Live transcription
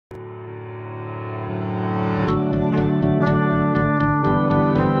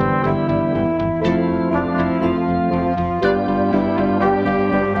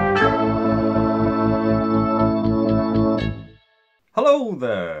Hello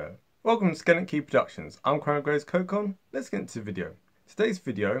there! Welcome to Skynews Productions. I'm Crown Gray's Cocon. Let's get into the video. Today's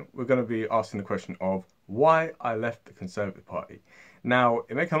video, we're going to be asking the question of why I left the Conservative Party. Now,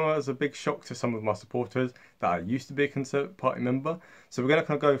 it may come as a big shock to some of my supporters that I used to be a Conservative Party member. So we're going to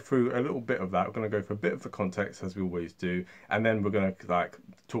kind of go through a little bit of that. We're going to go for a bit of the context, as we always do, and then we're going to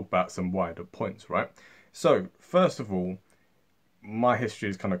talk about some wider points, right? So, first of all, my history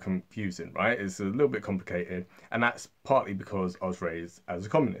is kind of confusing, right? It's a little bit complicated, and that's partly because I was raised as a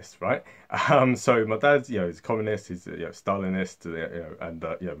communist, right? So my dad's, he's a communist, he's Stalinist,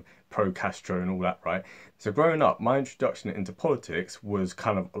 and pro-Castro and all that, right? So growing up, my introduction into politics was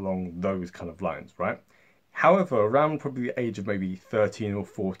kind of along those kind of lines, right? However, around probably the age of maybe 13 or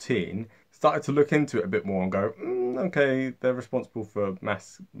 14, started to look into it a bit more and go, okay, they're responsible for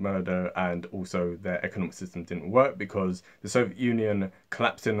mass murder, and also their economic system didn't work because the Soviet Union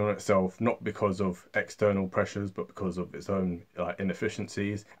collapsed in on itself, not because of external pressures, but because of its own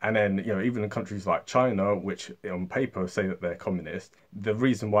inefficiencies. And then, even in countries like China, which on paper say that they're communist, the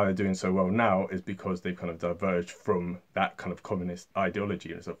reason why they're doing so well now is because they've kind of diverged from that kind of communist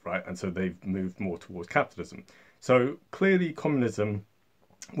ideology and stuff, right? And so they've moved more towards capitalism. So clearly communism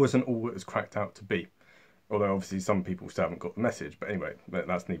wasn't all it was cracked out to be. Although obviously some people still haven't got the message, but anyway,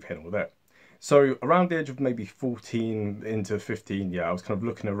 that's neither here nor there. So around the age of maybe 14 into 15, I was kind of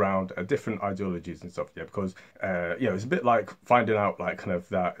looking around at different ideologies and stuff, because, it's a bit like finding out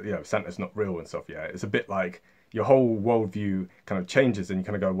that, Santa's not real and stuff, It's a bit like your whole worldview kind of changes and you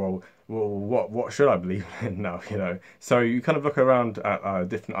kind of go, well, what should I believe in now, So you kind of look around at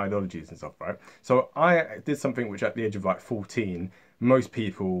different ideologies and stuff, right? So I did something which at the age of 14, most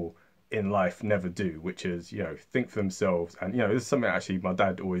people in life never do, which is, think for themselves. And, this is something actually my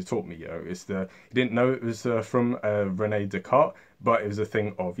dad always taught me, he didn't know it was from Rene Descartes, but it was a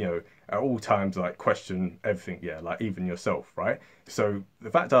thing of, at all times, question everything, even yourself, right? So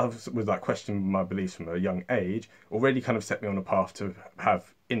the fact that I was questioning my beliefs from a young age already kind of set me on a path to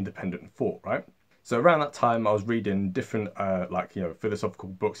have independent thought, right? So around that time, I was reading different, philosophical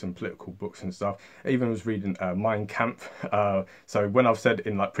books and political books and stuff. I even was reading Mein Kampf. So when I've said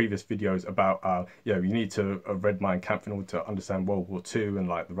in previous videos about, you need to have read Mein Kampf in order to understand World War II and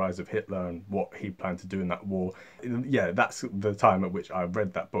the rise of Hitler and what he planned to do in that war. That's the time at which I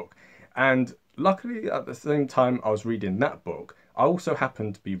read that book. And luckily, at the same time I was reading that book, I also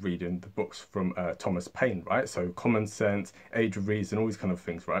happened to be reading the books from Thomas Paine, right? So Common Sense, Age of Reason, all these kind of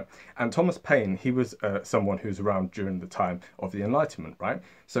things, right? And Thomas Paine, he was someone who was around during the time of the Enlightenment, right?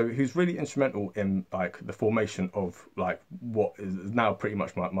 So he was really instrumental in the formation of what is now pretty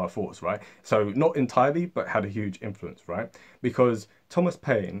much my thoughts, right? So not entirely, but had a huge influence, right? Because Thomas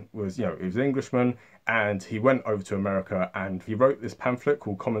Paine was, he was an Englishman, and he went over to America and he wrote this pamphlet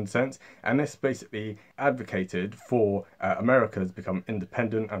called Common Sense, and this basically advocated for America to become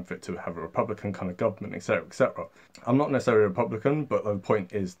independent and for it to have a Republican kind of government, etc., etc. I'm not necessarily a Republican, but the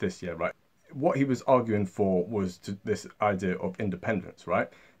point is this, right? What he was arguing for was this idea of independence, right?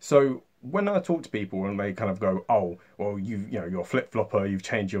 So when I talk to people and they kind of go, oh, well, you're a flip-flopper, you've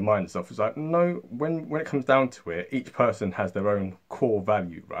changed your mind and stuff, it's like, no, when it comes down to it, each person has their own core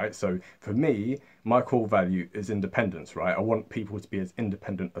value, right? So for me, my core value is independence, right? I want people to be as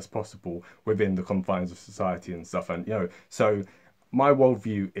independent as possible within the confines of society and stuff. And, so my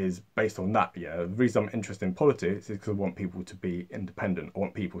worldview is based on that, The reason I'm interested in politics is because I want people to be independent. I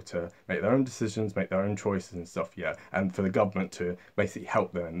want people to make their own decisions, make their own choices and stuff, And for the government to basically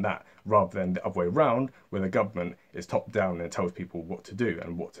help them in that, rather than the other way around, where the government is top down and tells people what to do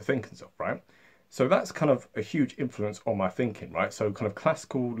and what to think and stuff, right? So that's kind of a huge influence on my thinking, right? So kind of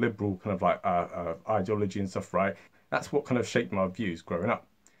classical, liberal kind of ideology and stuff, right? That's what kind of shaped my views growing up.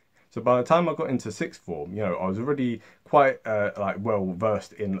 So by the time I got into sixth form, I was already quite well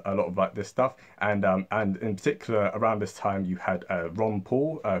versed in a lot of this stuff, and in particular around this time you had Ron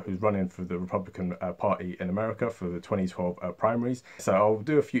Paul, who's running for the Republican Party in America for the 2012 primaries. So I'll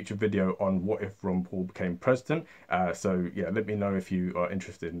do a future video on what if Ron Paul became president. So let me know if you are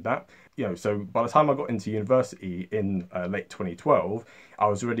interested in that. So by the time I got into university in late 2012, I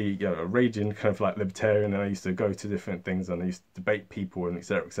was already a raging kind of libertarian, and I used to go to different things and I used to debate people and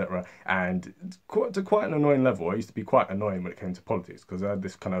etc., etc. And to quite an annoying level. I used to be quite annoying when it came to politics because I had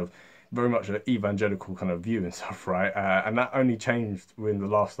this kind of very much an evangelical kind of view and stuff, right? And that only changed within the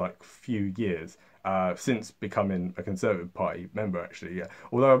last few years since becoming a Conservative Party member, actually.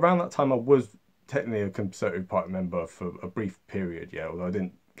 Although around that time I was technically a Conservative Party member for a brief period, although I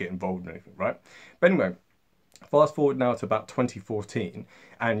didn't get involved in anything, right? But anyway, fast forward now to about 2014,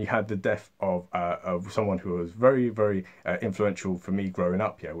 and you had the death of someone who was very, very influential for me growing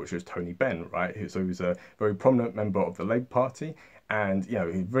up, which was Tony Benn, right? So he was a very prominent member of the Labour Party, and you know,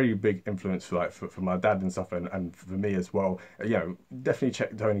 he's very big influence for like for my dad and stuff, and for me as well. You know, definitely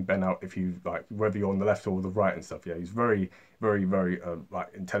check Tony Benn out if you like, whether you're on the left or the right and stuff. Yeah, he's very like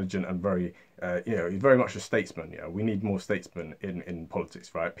intelligent and very you know, he's very much a statesman. You know, we need more statesmen in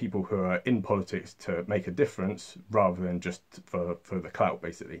politics, right? People who are in politics to make a difference rather than just for the clout,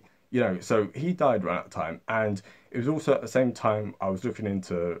 basically. You know, so he died around that time, and it was also at the same time I was looking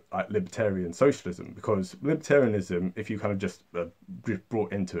into like libertarian socialism, because libertarianism, if you kind of just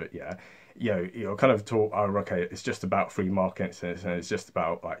brought into it, yeah, you're kind of taught, oh, okay, it's just about free markets, and it's just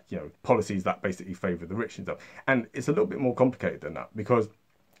about like, you know, policies that basically favour the rich and stuff. And it's a little bit more complicated than that, because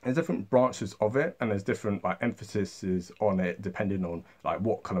there's different branches of it, and there's different like emphases on it depending on like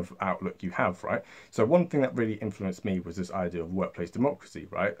what kind of outlook you have, right? So one thing that really influenced me was this idea of workplace democracy,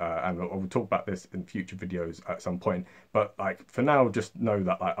 right? And I will talk about this in future videos at some point, but like for now, just know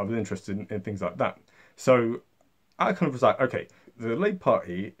that like I was interested in things like that. So I kind of was like, okay, the Labour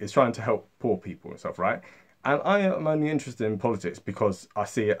Party is trying to help poor people and stuff, right? And I am only interested in politics because I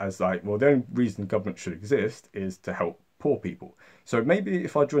see it as like, well, the only reason government should exist is to help poor people. So maybe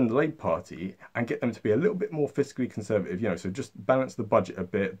if I join the Labour Party and get them to be a little bit more fiscally conservative, you know, so just balance the budget a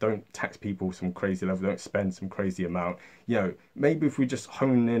bit, don't tax people some crazy level, don't spend some crazy amount, you know, maybe if we just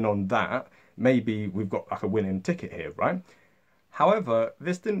hone in on that, maybe we've got like a winning ticket here, right? However,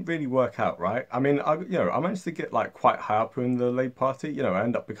 this didn't really work out, right? I mean, I managed to get like quite high up in the Labour Party. You know, I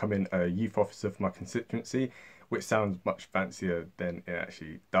ended up becoming a youth officer for my constituency, which sounds much fancier than it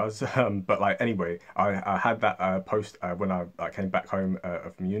actually does. But like, anyway, I had that post when I came back home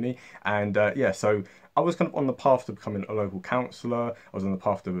from uni, and yeah, so I was kind of on the path to becoming a local councillor. I was on the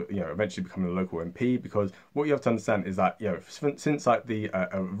path to, you know, eventually becoming a local MP, because what you have to understand is that, you know, since like the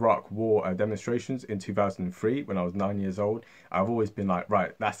Iraq War demonstrations in 2003, when I was 9 years old, I've always been like,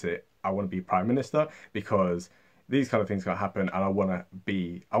 right, that's it. I want to be Prime Minister, because these kind of things can happen, and I want to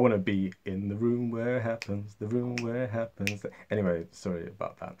be in the room where it happens, the room where it happens. Anyway, sorry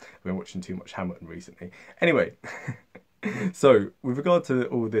about that. I've been watching too much Hamilton recently. Anyway, so with regard to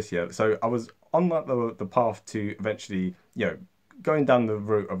all this, yeah, so I was on like the path to eventually, you know, going down the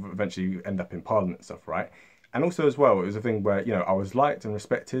route of eventually end up in Parliament and stuff, right? And also as well, it was a thing where, you know, I was liked and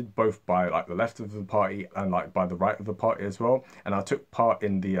respected both by like the left of the party and like by the right of the party as well. And I took part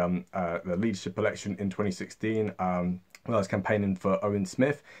in the leadership election in 2016. When I was campaigning for Owen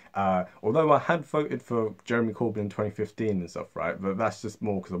Smith, although I had voted for Jeremy Corbyn in 2015 and stuff, right? But that's just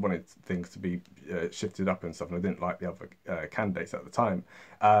more because I wanted things to be shifted up and stuff, and I didn't like the other candidates at the time.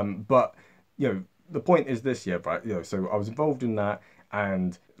 But, you know, the point is this, yeah, right? You know, so I was involved in that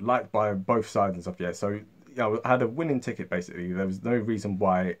and liked by both sides and stuff, yeah. So, you know, I had a winning ticket, basically. There was no reason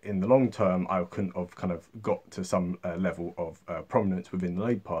why in the long term I couldn't have kind of got to some level of prominence within the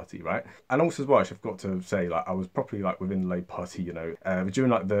Labour Party, right? And also as well, I should have got to say, like, I was properly like within the Labour Party, you know,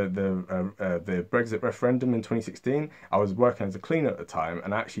 during like the Brexit referendum in 2016, I was working as a cleaner at the time,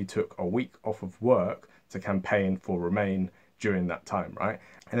 and I actually took a week off of work to campaign for Remain during that time, right?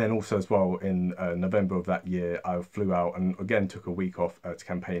 And then also as well in November of that year, I flew out and again took a week off to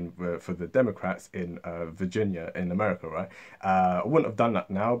campaign for the Democrats in Virginia in America, right? I wouldn't have done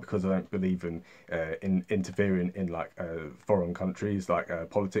that now because I don't believe in interfering in like foreign countries, like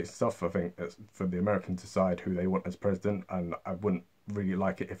politics and stuff. I think it's for the Americans to decide who they want as president, and I wouldn't really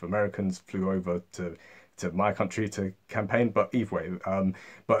like it if Americans flew over to my country to campaign. But either way,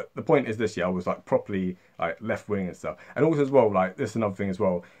 but the point is this, yeah, I was like properly like left wing and stuff. And also as well, like this is another thing as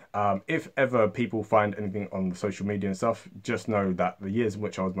well, if ever people find anything on social media and stuff, just know that the years in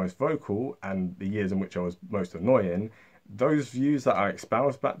which I was most vocal and the years in which I was most annoying, those views that I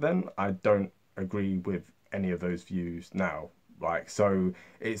espoused back then, I don't agree with any of those views now. Like, so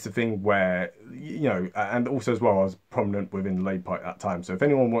it's a thing where, you know, and also as well, I was prominent within the Labour Party at that time. So if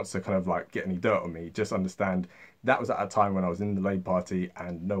anyone wants to kind of like get any dirt on me, just understand that was at a time when I was in the Labour Party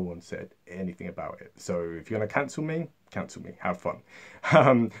and no one said anything about it. So if you're going to cancel me, have fun.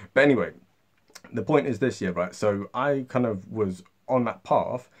 But anyway, the point is this, yeah, right? So I kind of was on that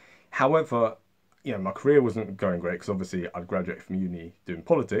path. However, you know, my career wasn't going great because obviously I'd graduated from uni doing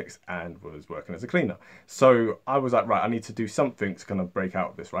politics and was working as a cleaner. So I was like, right, I need to do something to kind of break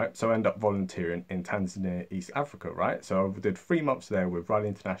out of this, right? So I ended up volunteering in Tanzania, East Africa, right? So I did 3 months there with Riley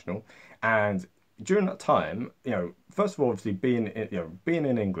International. And during that time, you know, first of all, obviously being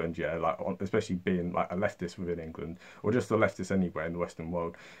in England, yeah, like especially being like a leftist within England, or just a leftist anywhere in the Western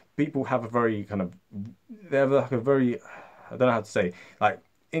world, people have a very kind of, they have like a very, I don't know how to say, like,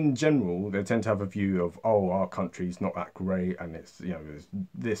 in general, they tend to have a view of, oh, our country's not that great, and it's, you know, there's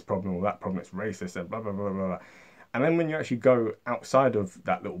this problem or that problem, it's racist, and blah, blah, blah, blah, blah. And then when you actually go outside of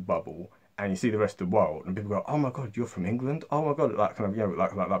that little bubble and you see the rest of the world, and people go, "Oh my God, you're from England? Oh my God!" Like kind of, you know,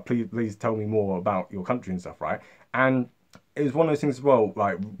 like please tell me more about your country and stuff, right? And it was one of those things as well,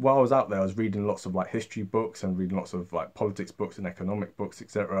 like while I was out there, I was reading lots of like history books and reading lots of like politics books and economic books,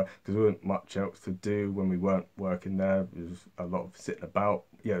 etc. Because there wasn't much else to do when we weren't working there. It was a lot of sitting about.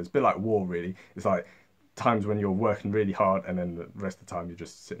 Yeah, it's a bit like war, really. It's like times when you're working really hard and then the rest of the time you're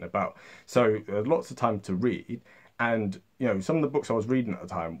just sitting about. So lots of time to read. And, you know, some of the books I was reading at the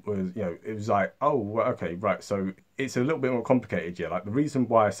time was, you know, it was like, oh, well, okay, right. So it's a little bit more complicated, yeah. Like the reason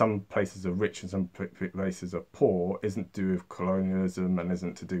why some places are rich and some places are poor isn't to do with colonialism and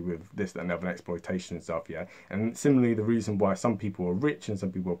isn't to do with this, that, and the other, exploitation and stuff, yeah. And similarly, the reason why some people are rich and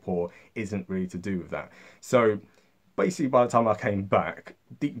some people are poor isn't really to do with that. So basically, by the time I came back,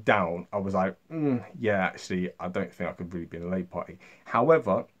 deep down, I was like, yeah, actually, I don't think I could really be in the Labour Party.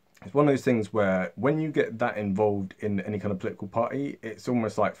 However, it's one of those things where when you get that involved in any kind of political party, it's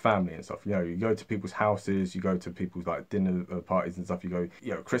almost like family and stuff. You know, you go to people's houses, you go to people's like dinner parties and stuff. You go,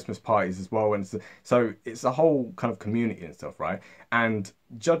 you know, Christmas parties as well, and so it's a whole kind of community and stuff, right? And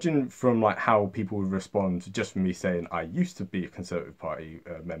judging from like how people would respond just from me saying I used to be a Conservative Party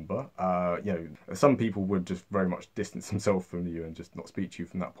member, you know, some people would just very much distance themselves from you and just not speak to you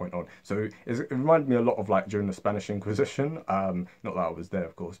from that point on. So it reminded me a lot of like during the Spanish Inquisition. Not that I was there,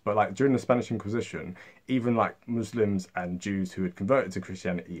 of course, but like during the Spanish Inquisition, even like Muslims and Jews who had converted to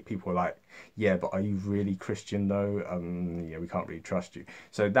Christianity, people were like, yeah, but are you really Christian though? Yeah, we can't really trust you.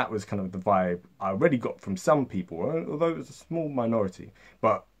 So that was kind of the vibe I already got from some people, although it was a small minority.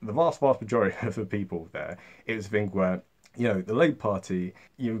 But the vast majority of the people there, it was a thing where, you know, the Labour Party,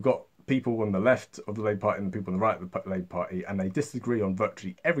 you've got people on the left of the Labour Party and the people on the right of the Labour Party, and they disagree on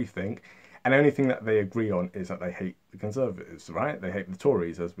virtually everything. And the only thing that they agree on is that they hate the Conservatives, right? They hate the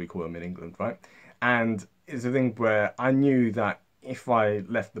Tories, as we call them in England, right? And it's a thing where I knew that if I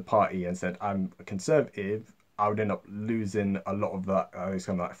left the party and said I'm a Conservative, I would end up losing a lot of that, those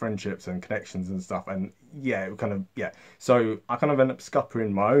kind of like friendships and connections and stuff. And yeah, it kind of, yeah. So I kind of end up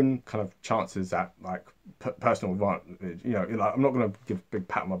scuppering my own kind of chances at like personal advantage. You know, like I'm not going to give a big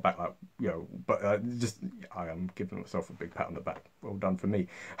pat on my back, like, you know, but just I am giving myself a big pat on the back. Well done for me.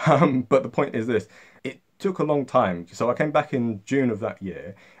 But the point is this, it took a long time. So I came back in June of that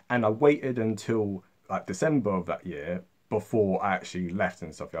year and I waited until like December of that year before I actually left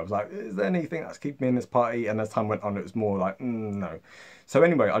and stuff. I was like, is there anything that's keeping me in this party? And as time went on, it was more like, no. So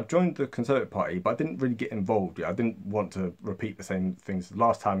anyway, I joined the Conservative Party, but I didn't really get involved. I didn't want to repeat the same things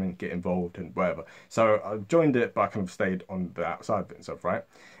last time and get involved and whatever. So I joined it, but I kind of stayed on the outside of it and stuff, right?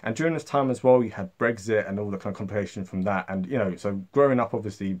 And during this time as well, you had Brexit and all the kind of complications from that. And, you know, so growing up,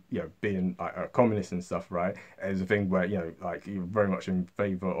 obviously, you know, being like a communist and stuff, right, is a thing where, you know, like you're very much in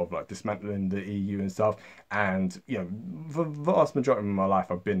favour of like dismantling the EU and stuff. And, you know, for the vast majority of my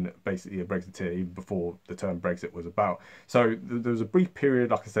life, I've been basically a Brexiteer even before the term Brexit was about. So there was a brief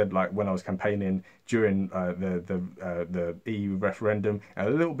period, like I said, like when I was campaigning during the EU referendum, and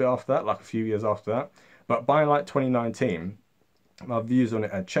a little bit after that, like a few years after that. But by like 2019, my views on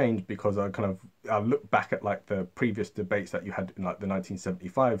it had changed because I looked back at like the previous debates that you had in like the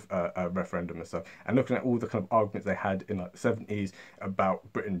 1975 referendum and stuff, and looking at all the kind of arguments they had in like the 70s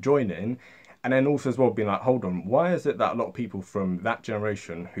about Britain joining. And then also as well being like, hold on, why is it that a lot of people from that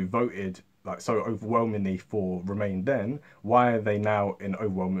generation who voted like so overwhelmingly for Remain then, why are they now in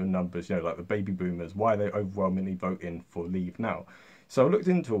overwhelming numbers, you know, like the baby boomers, why are they overwhelmingly voting for Leave now? So I looked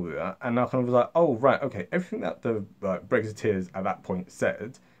into all of that and I kind of was like, oh, right, okay, everything that the Brexiteers at that point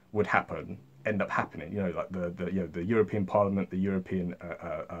said would happen, end up happening, you know, like the European Parliament, the European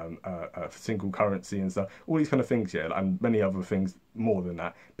single currency and stuff, all these kind of things, yeah, and many other things more than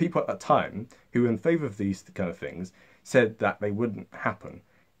that. People at that time who were in favour of these kind of things said that they wouldn't happen,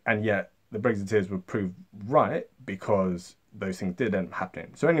 and yet the Brexiteers were proved right because those things did end up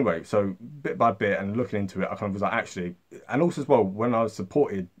happening. So anyway, so bit by bit and looking into it, I kind of was like, actually, and also as well, when I was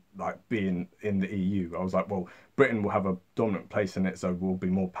supported like being in the EU, I was like, well, Britain will have a dominant place in it, so we'll be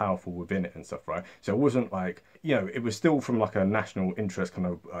more powerful within it and stuff, right? So it wasn't like, you know, it was still from like a national interest kind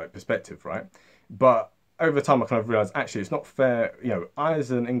of perspective, right? But over time, I kind of realised, actually, it's not fair. You know, I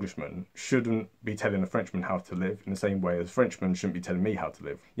as an Englishman shouldn't be telling a Frenchman how to live in the same way as a Frenchman shouldn't be telling me how to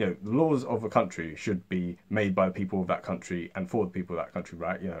live. You know, the laws of a country should be made by the people of that country and for the people of that country,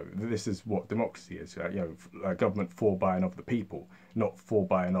 right? You know, this is what democracy is, right? You know, a government for, by and of the people, not for,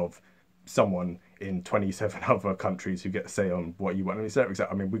 by and of someone in 27 other countries who get a say on what you want. I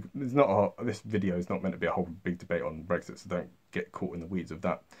mean, this video is not meant to be a whole big debate on Brexit, so don't get caught in the weeds of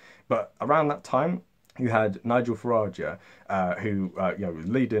that. But around that time, you had Nigel Farage, who you know, was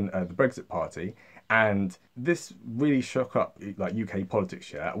leading the Brexit Party, And this really shook up like UK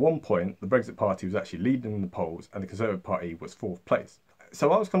politics. Yeah, at one point the Brexit Party was actually leading in the polls, and the Conservative Party was 4th place.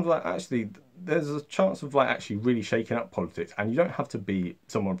 So I was kind of like, actually, there's a chance of like actually really shaking up politics, and you don't have to be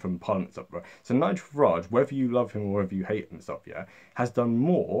someone from Parliament stuff, right? So Nigel Farage, whether you love him or whether you hate him and stuff, yeah, has done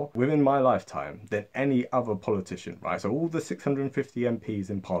more within my lifetime than any other politician, right? So all the 650 MPs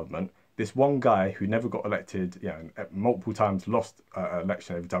in Parliament, this one guy who never got elected, you know, multiple times lost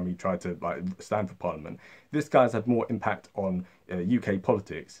election every time he tried to like stand for Parliament. This guy's had more impact on UK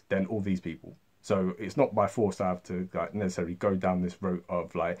politics than all these people. So it's not by force I have to like necessarily go down this route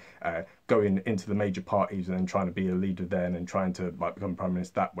of like going into the major parties and then trying to be a leader there and then trying to like become prime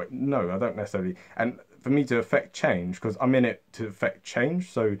minister that way. No, I don't necessarily. And for me to affect change, because I'm in it to affect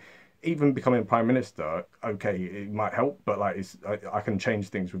change, so even becoming prime minister, okay, it might help, but like I can change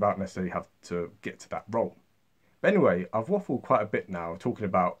things without necessarily have to get to that role. But anyway, I've waffled quite a bit now talking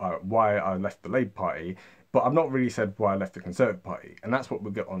about why I left the Labour Party, but I've not really said why I left the Conservative Party, and that's what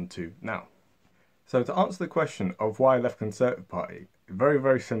we'll get on to now. So to answer the question of why I left the Conservative Party, very,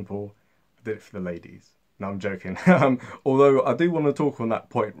 very simple. I did it for the ladies. No, I'm joking. Although I do want to talk on that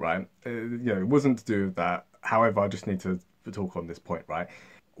point, right? You know, it wasn't to do with that. However, I just need to talk on this point, right?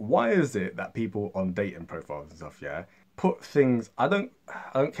 Why is it that people on dating profiles and stuff, yeah, put things, I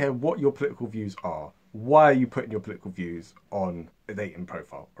don't care what your political views are. Why are you putting your political views on a dating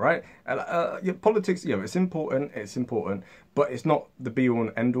profile, right? Politics, you know, it's important, but it's not the be-all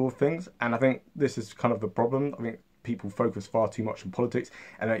and end-all of things. And I think this is kind of the problem. I think people focus far too much on politics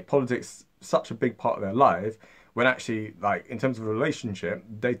and make politics such a big part of their life, when actually, like, in terms of a relationship,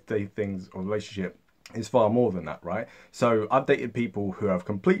 day-to-day things or relationship is far more than that, right? So I've dated people who have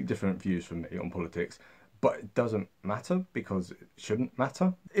completely different views from me on politics, but it doesn't matter because it shouldn't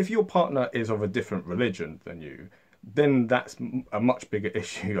matter. If your partner is of a different religion than you, then that's a much bigger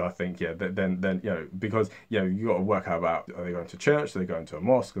issue, I think, yeah, then you know, because, you know, you got to work out about, are they going to church, are they going to a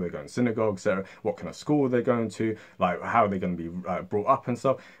mosque, are they going to synagogue, etc., what kind of school are they going to, like, how are they going to be brought up and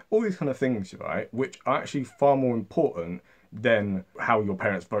stuff, all these kind of things, right, which are actually far more important than how your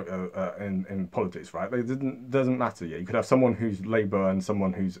parents vote in politics, right? It doesn't matter. Yeah, you could have someone who's Labour and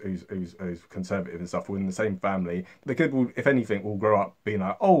someone who's Conservative and stuff within the same family. The kid will, if anything, will grow up being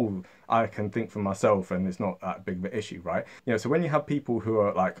like, oh, I can think for myself, and it's not that big of an issue, right? You know, so when you have people who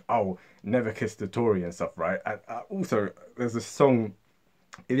are like, oh, never kissed a Tory and stuff, right? And also, there's a song.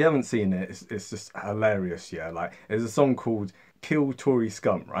 If you haven't seen it, it's just hilarious. Yeah, like there's a song called "Kill Tory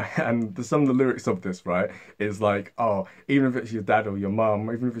Scum," right? And some of the lyrics of this, right, is like, oh, even if it's your dad or your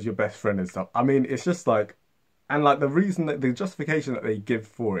mum, even if it's your best friend and stuff. I mean, it's just like, and like the reason that the justification that they give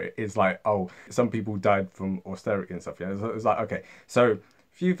for it is like, oh, some people died from austerity and stuff. Yeah, it's like, okay, so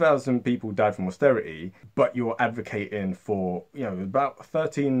few thousand people died from austerity, but you're advocating for, you know, about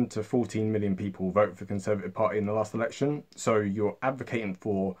 13 to 14 million people voted for the Conservative Party in the last election. So you're advocating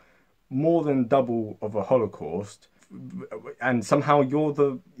for more than double of a Holocaust, and somehow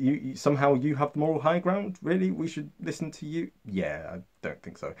somehow you have the moral high ground. Really, we should listen to you? Yeah, I don't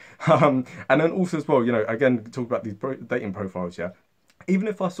think so. And then also as well, you know, again, talk about these dating profiles, yeah. Even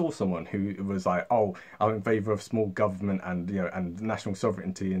if I saw someone who was like, oh, I'm in favour of small government and, you know, and national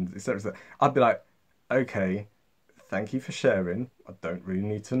sovereignty and etc., I'd be like, okay, thank you for sharing. I don't really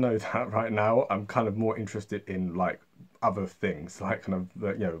need to know that right now. I'm kind of more interested in like other things, like kind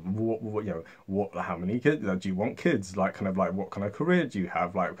of, you know, how many kids do you want? Kids, like kind of like what kind of career do you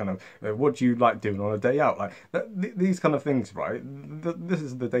have? Like kind of what do you like doing on a day out? Like these kind of things, right? This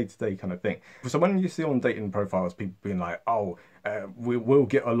is the day-to-day kind of thing. So when you see on dating profiles people being like, oh, we'll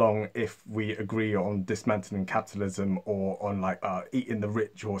get along if we agree on dismantling capitalism or on like eating the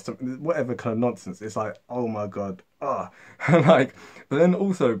rich or something, whatever kind of nonsense. It's like, oh my god, like. But then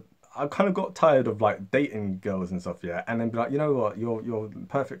also, I kind of got tired of like dating girls and stuff, yeah, and then be like, you know what, you're the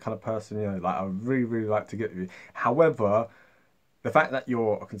perfect kind of person, you know, like I really like to get with you. However, the fact that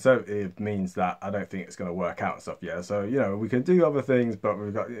you're a conservative means that I don't think it's going to work out and stuff, yeah. So, you know, we can do other things, but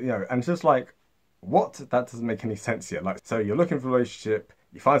we've got, you know, and it's just like, what? That doesn't make any sense here. Like, so you're looking for a relationship,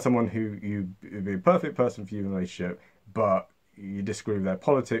 you find someone who would be a perfect person for you in a relationship, but you disagree with their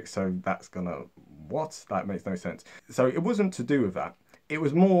politics, so that's gonna, what? That makes no sense. So it wasn't to do with that. It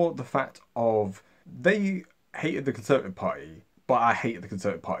was more the fact of they hated the Conservative Party, but I hated the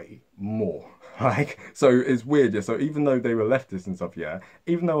Conservative Party more. Like, so it's weird, yeah. So even though they were leftists and stuff, yeah,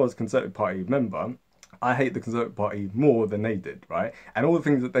 even though I was a Conservative Party member, I hate the Conservative Party more than they did, right? And all the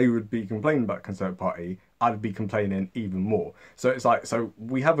things that they would be complaining about the Conservative Party, I'd be complaining even more. So it's like, so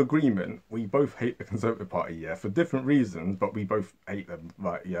we have agreement, we both hate the Conservative Party, yeah, for different reasons, but we both hate them,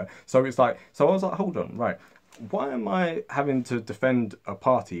 right, yeah? So it's like, so I was like, hold on, right, why am I having to defend a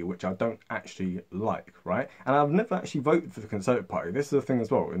party which I don't actually like, right? And I've never actually voted for the Conservative Party. This is the thing as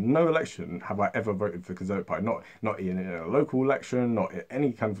well. In no election have I ever voted for the Conservative Party. Not in a local election, not in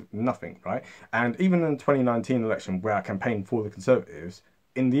any kind of nothing, right? And even in the 2019 election where I campaigned for the Conservatives,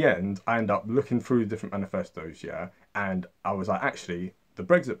 in the end, I end up looking through different manifestos, yeah, and I was like, actually, the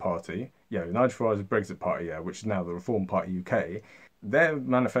Brexit Party, yeah, Nigel Farage's Brexit Party, yeah, which is now the Reform Party UK, their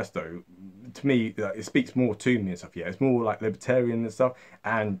manifesto, to me, it speaks more to me and stuff, yeah. It's more like libertarian and stuff,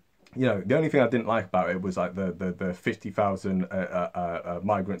 and you know, the only thing I didn't like about it was like the 50,000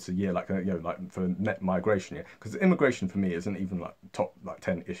 migrants a year, like you know, like for net migration, yeah. Because immigration for me isn't even like top like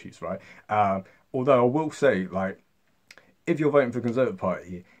 10 issues, right? Although I will say, like, if you're voting for the Conservative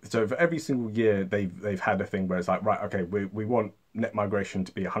Party, so for every single year they've had a thing where it's like, right, okay, we want net migration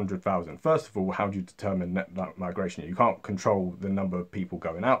to be 100,000. First of all, how do you determine net migration? You can't control the number of people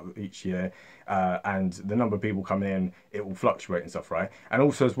going out each year, and the number of people coming in, it will fluctuate and stuff, right? And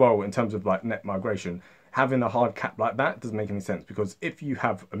also as well, in terms of like net migration, having a hard cap like that doesn't make any sense, because if you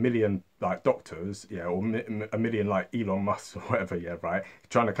have a million like doctors, yeah, or a million like Elon Musk or whatever, yeah, right,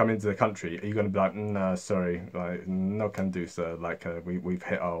 trying to come into the country, are you going to be like, no, sorry, like, no can do, sir, like we've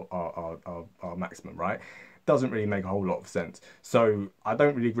hit our maximum, right? Doesn't really make a whole lot of sense. So I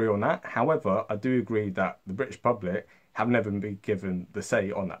don't really agree on that. However, I do agree that the British public have never been given the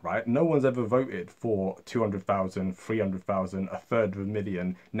say on that, right? No one's ever voted for 200,000, 300,000, a third of a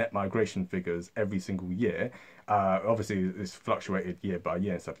million net migration figures every single year. Obviously, it's fluctuated year by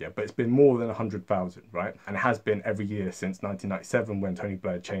year and stuff, yeah, but it's been more than 100,000, right? And it has been every year since 1997 when Tony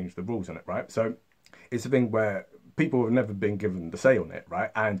Blair changed the rules on it, right? So it's a thing where people have never been given the say on it,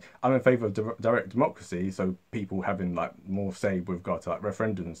 right? And I'm in favour of direct democracy, so people having like more say with regard to like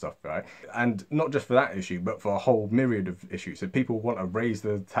referendums and stuff, right? And not just for that issue, but for a whole myriad of issues. So people want to raise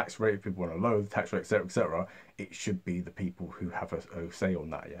the tax rate, people want to lower the tax rate, etc., etc. It should be the people who have a say on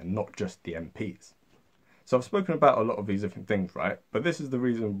that, yeah, not just the MPs. So I've spoken about a lot of these different things, right? But this is the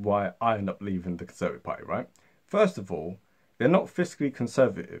reason why I end up leaving the Conservative Party, right? First of all, they're not fiscally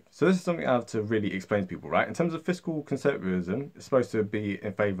conservative. So this is something I have to really explain to people, right? In terms of fiscal conservatism, it's supposed to be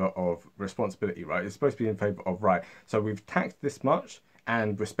in favour of responsibility, right? It's supposed to be in favour of, right, so we've taxed this much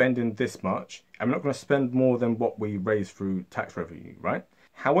and we're spending this much, and we're not going to spend more than what we raise through tax revenue, right?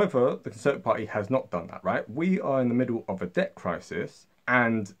 However, the Conservative Party has not done that, right? We are in the middle of a debt crisis,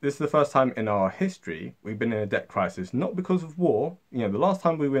 and this is the first time in our history we've been in a debt crisis, not because of war. You know, the last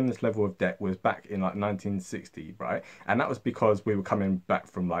time we were in this level of debt was back in like 1960, right? And that was because we were coming back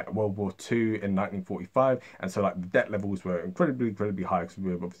from like World War II in 1945. And so like the debt levels were incredibly high because we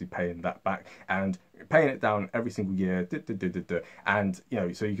were obviously paying that back and paying it down every single year. And, you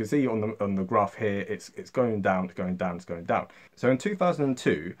know, so you can see on the graph here, it's going down, it's going down, it's going down. So in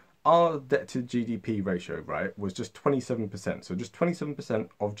 2002, our debt to GDP ratio, right, was just 27%. So just 27%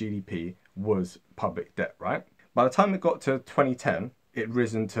 of GDP was public debt, right? By the time it got to 2010, it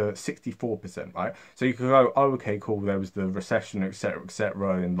risen to 64%, right? So you could go, oh, okay, cool, there was the recession,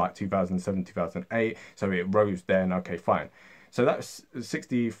 etc., in like 2007, 2008. So it rose then, okay, fine. So that's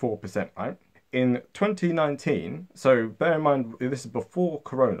 64%, right? In 2019, so bear in mind, this is before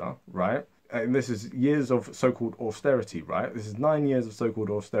Corona, right? And this is years of so-called austerity, right? This is 9 years of so-called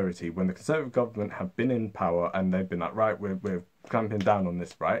austerity when the Conservative government have been in power and they've been like, right, we're clamping down on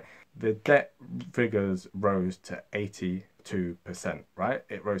this, right? The debt figures rose to 82%, right?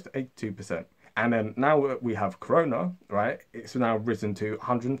 It rose to 82%. And then now we have Corona, right? It's now risen to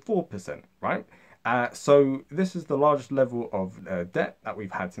 104%, right? So this is the largest level of debt that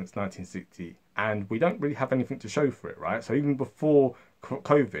we've had since 1960. And we don't really have anything to show for it, right? So even before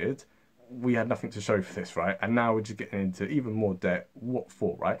COVID, we had nothing to show for this, right? And now we're just getting into even more debt. What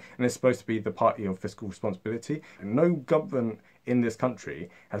for, right? And it's supposed to be the party of fiscal responsibility. No government in this country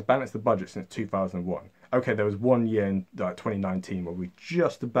has balanced the budget since 2001. Okay, there was 1 year in 2019 where we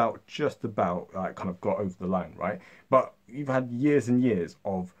just about like kind of got over the line, right? But you've had years and years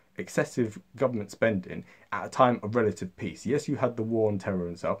of excessive government spending at a time of relative peace. Yes, you had the war on terror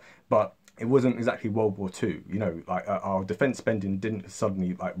and stuff, but it wasn't exactly World War II, you know, like our defence spending didn't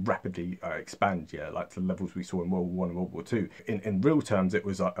suddenly like rapidly expand, yeah, like to the levels we saw in World War I and World War II. In real terms, it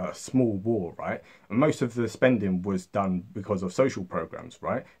was a small war, right? And most of the spending was done because of social programmes,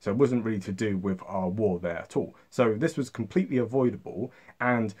 right? So it wasn't really to do with our war there at all. So this was completely avoidable,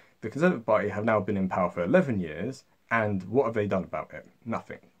 and the Conservative Party have now been in power for 11 years, and what have they done about it?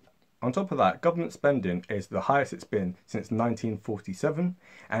 Nothing. On top of that, government spending is the highest it's been since 1947,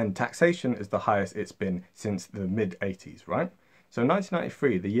 and taxation is the highest it's been since the mid-80s, right? So in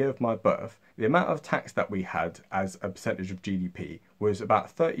 1993, the year of my birth, the amount of tax that we had as a percentage of GDP was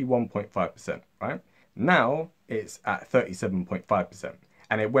about 31.5%, right? Now it's at 37.5%,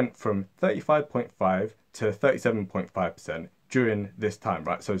 and it went from 35.5 to 37.5% during this time,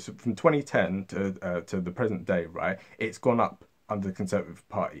 right? So from 2010 to the present day, right, it's gone up under the Conservative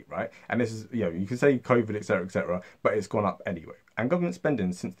Party, right? And this is, you know, you can say COVID, etc., but it's gone up anyway. And government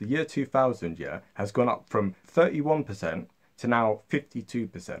spending since the year 2000, has gone up from 31% to now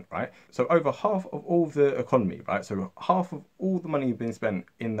 52%, right? So over half of all the economy, right? So half of all the money being spent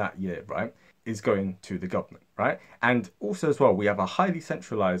in that year, right, is going to the government, right? And also as well, we have a highly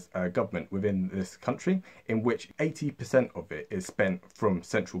centralized government within this country, in which 80% of it is spent from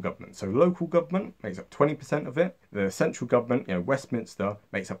central government. So local government makes up 20% of it. The central government, you know, Westminster,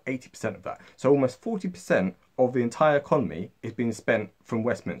 makes up 80% of that. So almost 40% of the entire economy is being spent from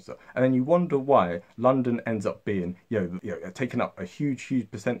Westminster. And then you wonder why London ends up being, taking up a huge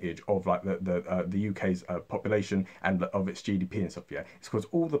percentage of like the UK's population and of its GDP and stuff. Yeah, it's because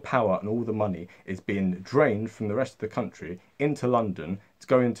all the power and all the money is being drained from the rest of the country into London. It's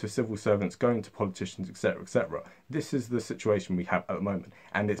going to civil servants, going to politicians, etc., etc. This is the situation we have at the moment,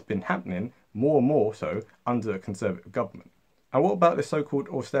 and it's been happening more and more so under a Conservative government. And what about this so-called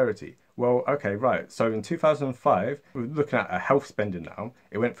austerity? Well, okay, right. So in 2005, we're looking at a health spending now.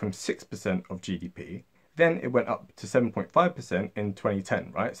 It went from 6% of GDP. Then it went up to 7.5% in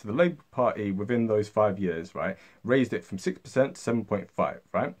 2010, right? So the Labour Party within those 5 years, right, raised it from 6% to 7.5,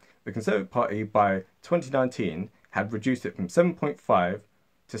 right? The Conservative Party by 2019 had reduced it from 7.5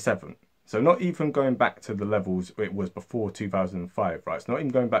 to 7. So not even going back to the levels it was before 2005, right? It's not even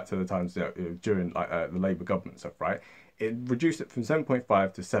going back to the times during the Labour government stuff, right? It reduced it from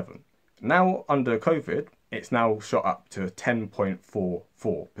 7.5 to 7. Now under COVID, it's now shot up to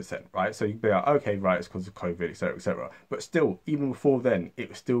 10.44%, right? So you'd be like, okay, right, it's because of COVID, etc., etc. But still, even before then,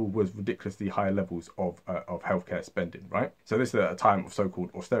 it still was ridiculously high levels of healthcare spending, right? So this is at a time of so-called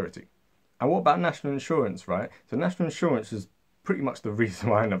austerity. And what about national insurance, right? So national insurance is pretty much the reason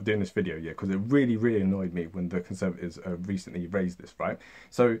why I ended up doing this video, because it really annoyed me when the Conservatives recently raised this, right?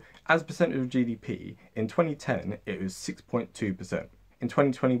 So as a percentage of GDP, in 2010, it was 6.2%. In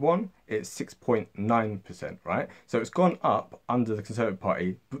 2021, it's 6.9%, right? So it's gone up under the Conservative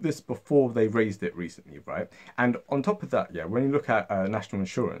Party, but this before they raised it recently, right? And on top of that, when you look at national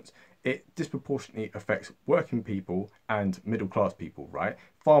insurance, it disproportionately affects working people and middle-class people, right?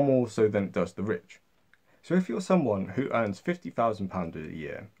 Far more so than it does the rich. So if you're someone who earns £50,000 a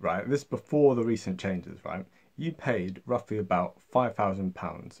year, right, this before the recent changes, right, you paid roughly about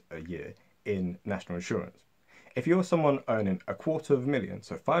 £5,000 a year in national insurance. If you're someone earning £250,000,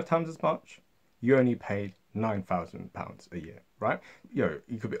 so 5 times as much, you only paid £9,000 a year, right? You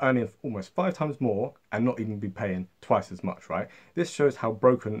could be earning almost 5 times more and not even be paying twice as much, right? This shows how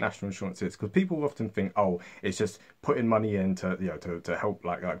broken national insurance is, because people often think, oh, it's just putting money in to help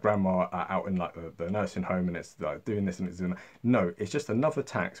like grandma out in like the nursing home, and it's like doing this and it's doing that. No, it's just another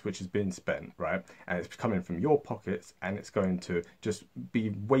tax which has been spent, right? And it's coming from your pockets, and it's going to just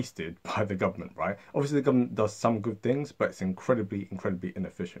be wasted by the government, right? Obviously the government does some good things, but it's incredibly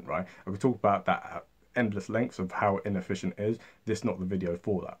inefficient, right? I could talk about that at endless lengths of how inefficient it is. This is not the video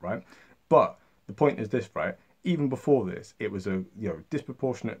for that, right? But the point is this, right? Even before this, it was a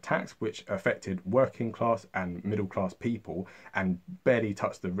disproportionate tax which affected working class and middle class people and barely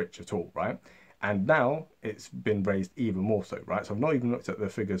touched the rich at all, right? And now it's been raised even more so, right? So I've not even looked at the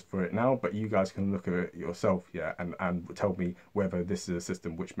figures for it now, but you guys can look at it yourself, and tell me whether this is a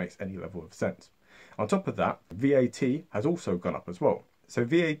system which makes any level of sense. On top of that, VAT has also gone up as well. So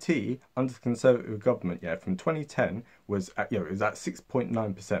VAT under the Conservative government, from 2010 was at, it was at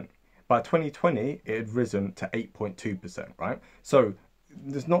 6.9%. By 2020, it had risen to 8.2%, right? So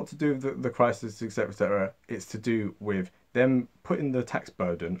it's not to do with the crisis, etc., etc. It's to do with them putting the tax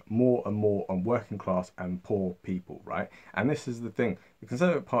burden more and more on working class and poor people, right? And this is the thing: the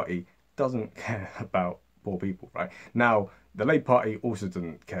Conservative Party doesn't care about poor people, right? Now, the Labour Party also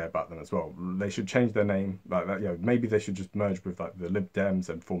doesn't care about them as well. They should change their name, like that. Maybe they should just merge with like the Lib Dems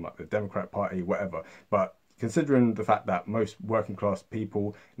and form like the Democrat Party, whatever. But considering the fact that most working class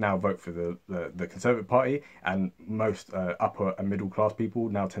people now vote for the Conservative Party, and most upper and middle class people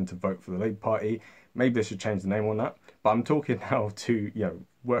now tend to vote for the Labour Party, maybe they should change the name on that. But I'm talking now to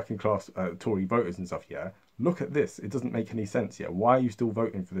working class Tory voters and stuff. Look at this. It doesn't make any sense. Why are you still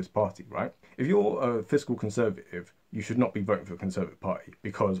voting for this party, right? If you're a fiscal conservative, you should not be voting for the Conservative Party,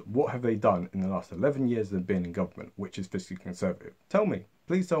 because what have they done in the last 11 years they've been in government, which is fiscally conservative? Tell me,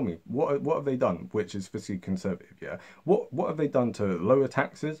 please tell me, what have they done which is fiscally conservative? What have they done to lower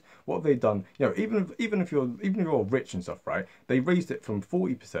taxes? What have they done? Even if you're rich and stuff, right? They raised it from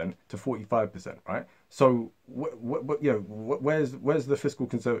 40% to 45%, right? So, where's the fiscal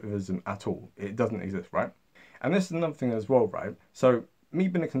conservatism at all? It doesn't exist, right? And this is another thing as well, right? So, me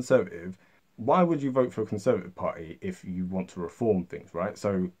being a conservative, why would you vote for a Conservative Party if you want to reform things, right?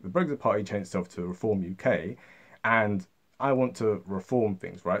 So, the Brexit Party changed itself to Reform UK, and I want to reform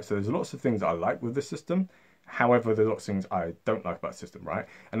things, right? So, there's lots of things I like with the system. However, there's lots of things I don't like about the system, right?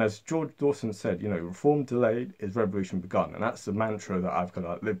 And as George Dawson said, reform delayed is revolution begun. And that's the mantra that I've kind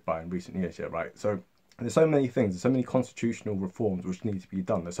of lived by in recent years, yeah, right? So there's so many things, there's so many constitutional reforms which need to be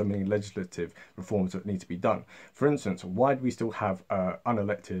done. There's so many legislative reforms that need to be done. For instance, why do we still have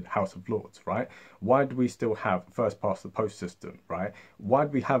unelected House of Lords, right? Why do we still have first past the post system, right? Why do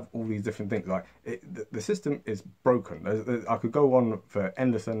we have all these different things? Like, the system is broken. I could go on for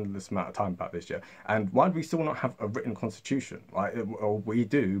endless amount of time about this, yeah. And why do we still not have a written constitution? Right? Or we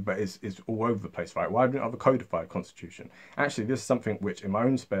do, but it's all over the place, right? Why don't we have a codified constitution? Actually, this is something which, in my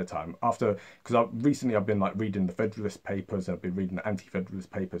own spare time, because recently I've been like reading the Federalist Papers, I've been reading the Anti-Federalist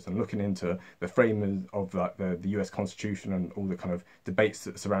Papers, and looking into the framers of like the US Constitution and all the kind of debates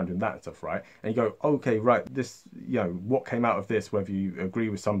that surrounding that and stuff, right? And you go, okay, right, this, what came out of this, whether you agree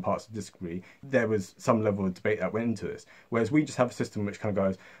with some parts or disagree, there was some level of debate that went into this. Whereas we just have a system which kind of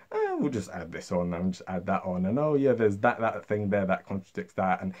goes, we'll just add this on and just add that on, and oh yeah, there's that thing there that contradicts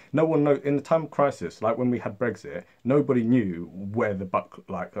that, and no one knows. In the time of crisis, like when we had Brexit, nobody knew where the buck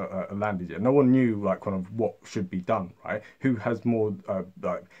landed yet. No one knew like kind of what should be done, right? Who has more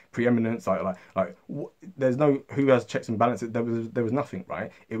like preeminence? There's no who has checks and balances. There was nothing,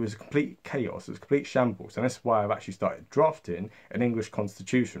 right? It was complete chaos. It was complete shambles, and that's why I've actually started drafting an English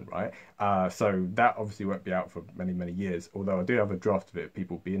constitution, right? So that obviously won't be out for many years. Although I do have a draft of it, if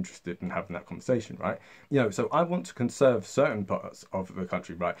people be interested in having that conversation, right? So I want to conserve certain parts of the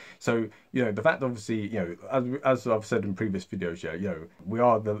country, right? So the fact, obviously, as I've said in previous videos, we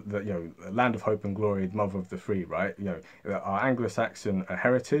are the land of hope and glory, mother of the free, right? Our Anglo-Saxon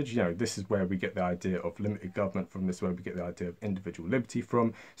heritage, this is where we get the idea of limited government from. This is where we get the idea of individual liberty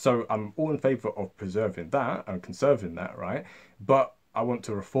from. So I'm all in favour of preserving that and conserving that, right? But I want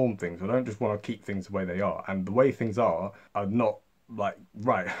to reform things. I don't just want to keep things the way they are. And the way things are not like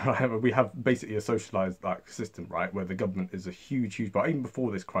right. We have basically a socialized like system, right, where the government is a huge part. Even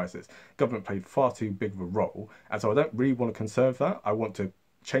before this crisis, government played far too big of a role, and so I don't really want to conserve that. I want to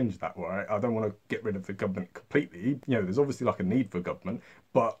change that, right? I don't want to get rid of the government completely. There's obviously like a need for government,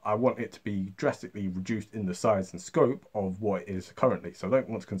 but I want it to be drastically reduced in the size and scope of what it is currently. So I don't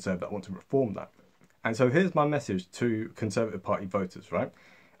want to conserve that. I want to reform that. And so here's my message to Conservative Party voters, right?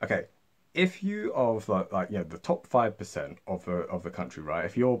 Okay. If you are the top 5% of the country, right?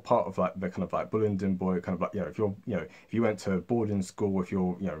 If you're part of like the kind of like Bullingdon boy, kind of like if you're if you went to boarding school, if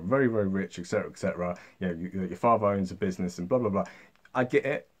you're very rich, etc., your father owns a business and blah blah blah. I get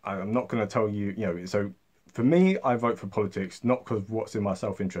it. I'm not going to tell you, So for me, I vote for politics not because of what's in my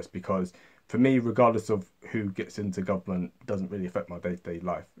self-interest, because for me, regardless of who gets into government, doesn't really affect my day-to-day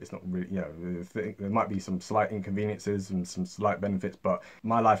life. It's not really, there might be some slight inconveniences and some slight benefits, but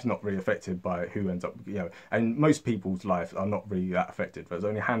my life's not really affected by who ends up, and most people's lives are not really that affected. There's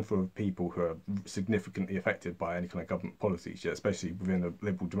only a handful of people who are significantly affected by any kind of government policies, especially within a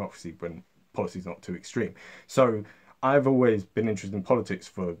liberal democracy when policy's not too extreme. So I've always been interested in politics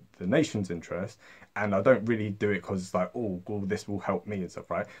for the nation's interest, and I don't really do it because it's like, oh, well, this will help me and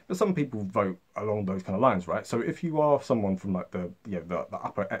stuff, right? But some people vote along those kind of lines, right? So if you are someone from like the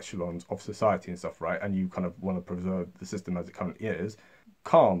upper echelons of society and stuff, right, and you kind of want to preserve the system as it currently is,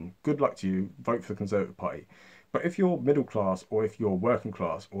 calm, good luck to you, vote for the Conservative Party. But if you're middle class, or if you're working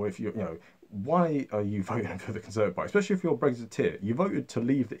class, or if you're, why are you voting for the Conservative Party? Especially if you're a Brexiteer. You voted to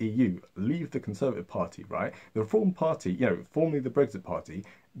leave the EU, leave the Conservative Party, right? The Reform Party, formerly the Brexit Party,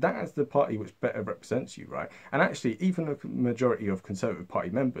 that is the party which better represents you, right? And actually, even a majority of Conservative Party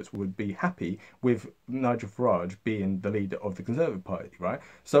members would be happy with Nigel Farage being the leader of the Conservative Party, right?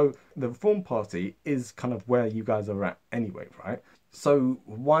 So the Reform Party is kind of where you guys are at anyway, right? So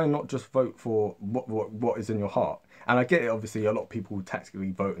why not just vote for what is in your heart? And I get it, obviously, a lot of people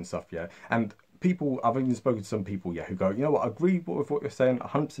tactically vote and stuff, yeah? And people, I've even spoken to some people, yeah, who go, you know what, I agree with what you're saying,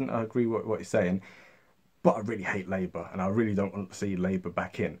 100% I agree with what you're saying, but I really hate Labour, and I really don't want to see Labour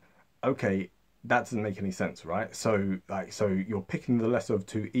back in. Okay, that doesn't make any sense, right? So you're picking the lesser of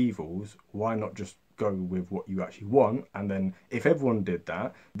two evils. Why not just go with what you actually want? And then if everyone did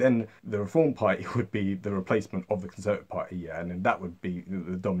that, then the Reform Party would be the replacement of the Conservative Party, yeah, and then that would be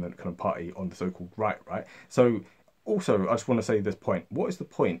the dominant kind of party on the so-called right? So also, I just want to say this point. What is the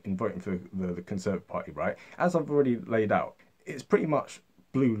point in voting for the Conservative Party, right? As I've already laid out, it's pretty much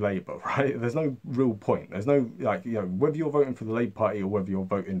blue Labour, right? There's no real point. There's no, like, you know, whether you're voting for the Labour Party or whether you're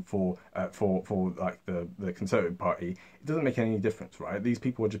voting for like the Conservative Party, it doesn't make any difference, right? These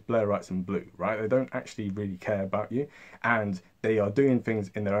people are just Blairites and blue, right? They don't actually really care about you, and they are doing things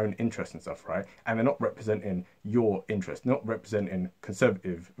in their own interest and stuff, right? And they're not representing your interest, not representing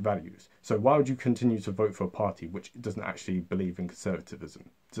conservative values. So why would you continue to vote for a party which doesn't actually believe in conservatism?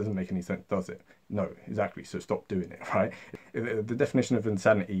 It doesn't make any sense, does it? No, exactly. So stop doing it, right? The definition of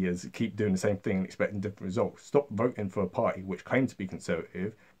insanity is keep doing the same thing and expecting different results. Stop voting for a party which claims to be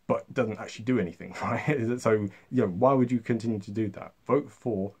conservative but doesn't actually do anything, right? So, you know, why would you continue to do that? Vote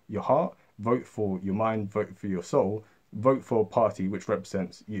for your heart, vote for your mind, vote for your soul, vote for a party which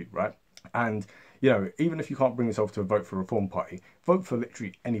represents you, right? And, you know, even if you can't bring yourself to vote for a Reform Party, vote for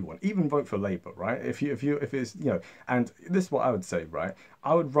literally anyone, even vote for Labour, right? If it's, you know, and this is what I would say, right?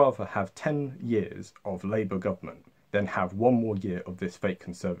 I would rather have 10 years of Labour government than have one more year of this fake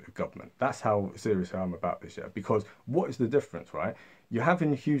Conservative government. That's how serious I am about this, yeah? Because what is the difference, right? You're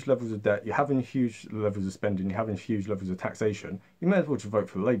having huge levels of debt, you're having huge levels of spending, you're having huge levels of taxation. You may as well just vote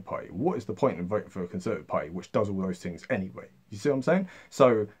for the Labour Party. What is the point in voting for a Conservative Party which does all those things anyway? You see what I'm saying?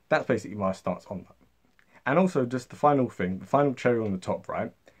 So that's basically my stance on that. And also just the final thing, the final cherry on the top,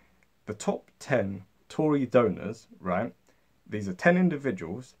 right? The top 10 Tory donors, right? These are 10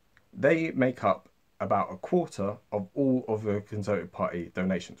 individuals. They make up about a quarter of all of the Conservative Party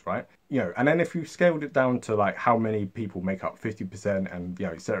donations, right? You know, and then if you scaled it down to like how many people make up 50% and, you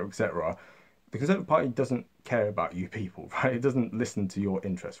know, etc., the Conservative Party doesn't care about you people, right? It doesn't listen to your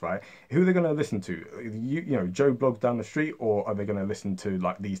interests, right? Who are they going to listen to? You know, Joe Bloggs down the street, or are they going to listen to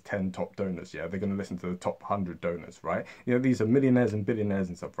like these 10 top donors? Yeah, they're going to listen to the top 100 donors, right? You know, these are millionaires and billionaires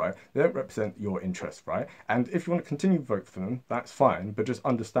and stuff, right? They don't represent your interests, right? And if you want to continue to vote for them, that's fine, but just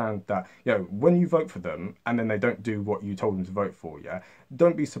understand that, you know, when you vote for them and then they don't do what you told them to vote for, yeah,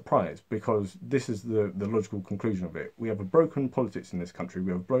 don't be surprised, because this is the logical conclusion of it. We have a broken politics in this country,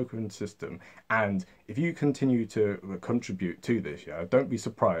 we have a broken system, and if you continue to contribute to this, yeah, don't be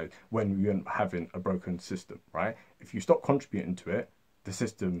surprised when you end up having a broken system, right? If you stop contributing to it, the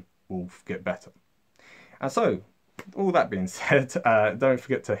system will get better. And so, all that being said, don't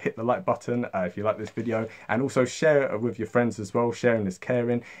forget to hit the like button if you like this video, and also share it with your friends as well. Sharing is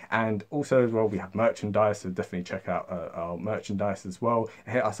caring. And also as well, we have merchandise, so definitely check out our merchandise as well.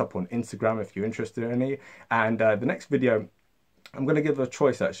 Hit us up on Instagram if you're interested in any. And the next video, I'm going to give a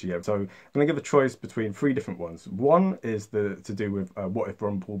choice actually. So I'm going to give a choice between 3 different ones. One is to do with what if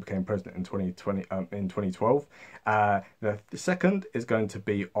Ron Paul became president in 2012. The second is going to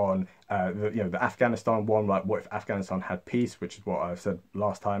be on the Afghanistan one, like what if Afghanistan had peace, which is what I said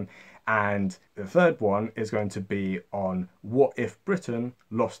last time. And the third one is going to be on what if Britain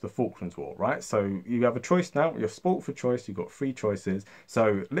lost the Falklands War, right? So you have a choice now. You're sport for choice. You've got 3 choices.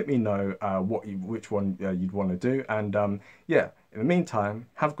 So let me know which one you'd want to do. And yeah, in the meantime,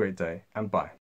 have a great day and bye.